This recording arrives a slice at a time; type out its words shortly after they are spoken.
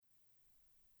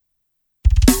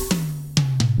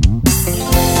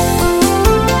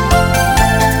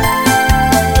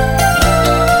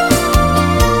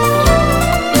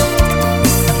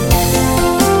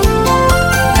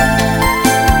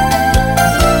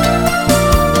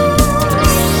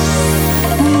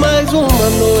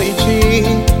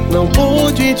não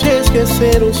pude te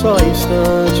esquecer um só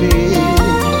instante.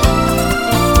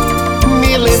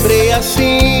 Me lembrei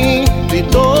assim de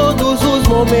todos os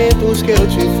momentos que eu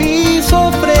te fiz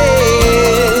sofrer.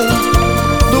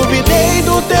 Duvidei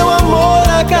do teu amor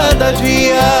a cada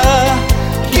dia,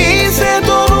 quis ser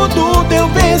dono do teu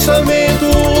pensamento.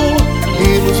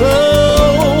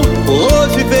 Ilusão,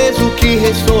 hoje vejo o que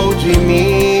restou de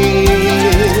mim.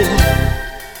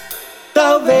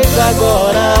 Talvez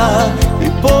agora,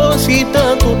 depois que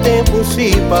tanto tempo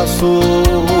se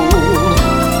passou,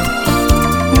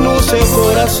 no seu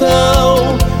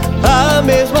coração a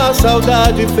mesma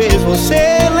saudade fez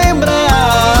você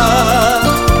lembrar.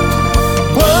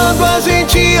 Quando a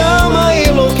gente ama,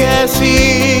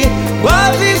 enlouquece,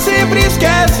 quase sempre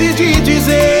esquece de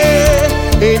dizer.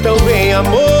 Então vem,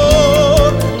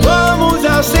 amor, vamos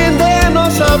acender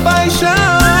nossa paixão.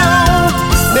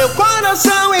 Meu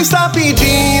coração está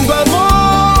pedindo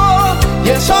amor, e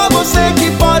é só você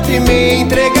que pode me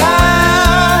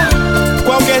entregar.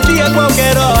 Qualquer dia,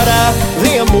 qualquer hora,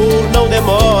 vem, amor, não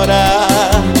demora.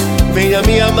 Venha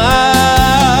me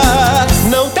amar,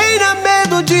 não tenha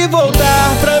medo de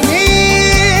voltar pra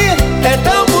mim. É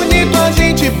tão bonito a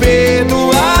gente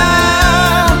perdoar.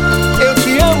 Eu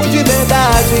te amo de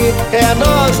verdade, é a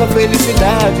nossa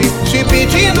felicidade, te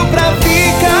pedindo pra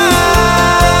ficar.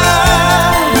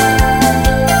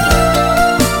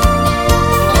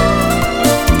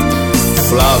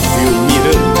 Flavio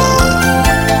Miranda.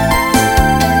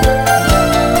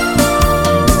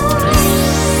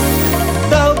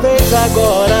 Talvez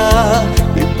agora,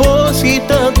 depois que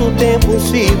tanto tempo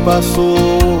se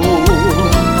passou,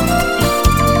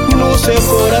 no seu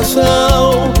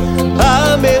coração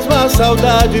a mesma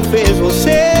saudade fez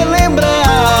você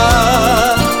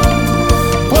lembrar.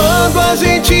 Quando a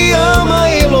gente ama,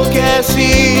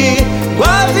 enlouquece,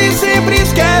 quase sempre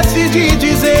esquece de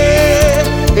dizer.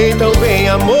 Então vem,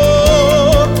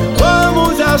 amor,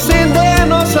 vamos acender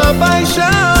nossa paixão.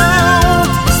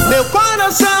 Meu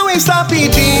coração está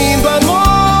pedindo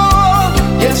amor,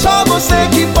 e é só você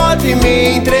que pode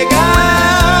me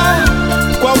entregar.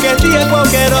 Qualquer dia,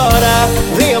 qualquer hora,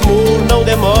 vem, amor, não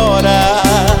demora.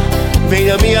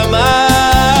 Venha me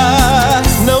amar,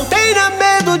 não tenha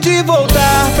medo de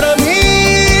voltar pra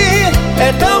mim.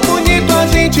 É tão bonito a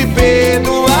gente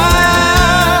perdoar.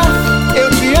 Eu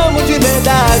te amo de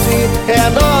verdade, é a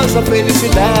nossa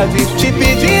felicidade, te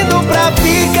pedindo pra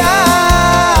ficar.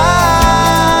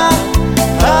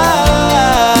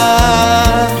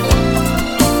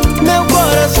 Meu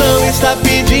coração está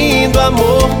pedindo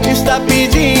amor, está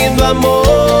pedindo amor.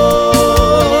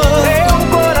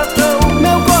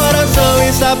 Meu coração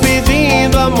está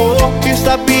pedindo amor,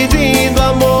 está pedindo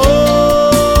amor.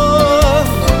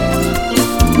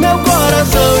 Meu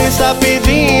coração está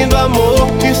pedindo amor,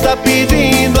 está